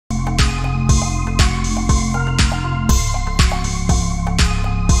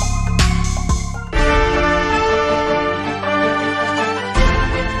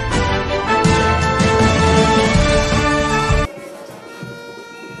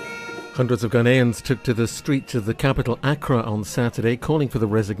Hundreds of Ghanaians took to the streets of the capital Accra on Saturday, calling for the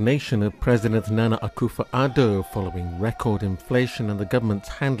resignation of President Nana Akufo-Addo following record inflation and the government's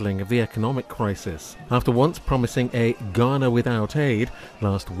handling of the economic crisis. After once promising a Ghana without aid,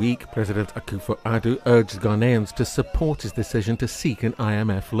 last week President Akufo-Addo urged Ghanaians to support his decision to seek an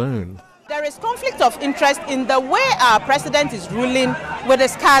IMF loan. There is conflict of interest in the way our president is ruling with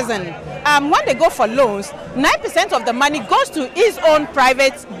his cousin. When they go for loans, 9% of the money goes to his own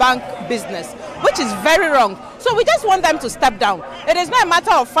private bank business, which is very wrong. So we just want them to step down. It is not a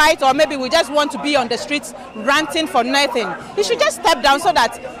matter of fight, or maybe we just want to be on the streets ranting for nothing. He should just step down so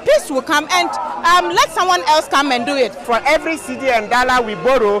that peace will come and let someone else come and do it. For every cedi and dollar we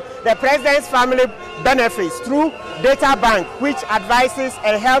borrow, the president's family benefits through data bank, which advises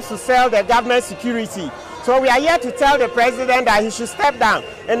and helps to sell the government security. So we are here to tell the president that he should step down.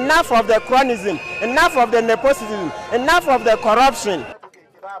 Enough of the cronyism, enough of the nepotism, enough of the corruption.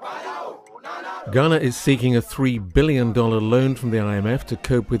 Ghana is seeking a $3 billion loan from the IMF to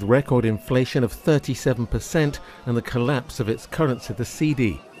cope with record inflation of 37% and the collapse of its currency, the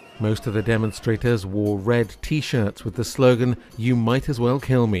cedi. Most of the demonstrators wore red T-shirts with the slogan, "You might as well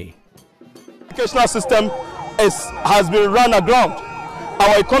kill me." The educational system has been run aground.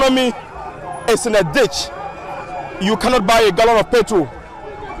 Our economy is in a ditch. You cannot buy a gallon of petrol.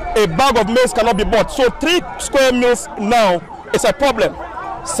 A bag of maize cannot be bought. So 3 square meals now is a problem.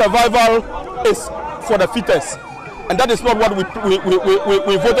 Survival is for the fittest. And that is not what we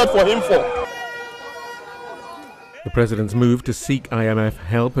voted for him for. The president's move to seek IMF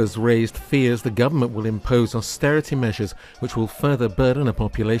help has raised fears the government will impose austerity measures which will further burden a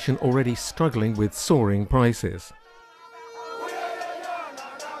population already struggling with soaring prices.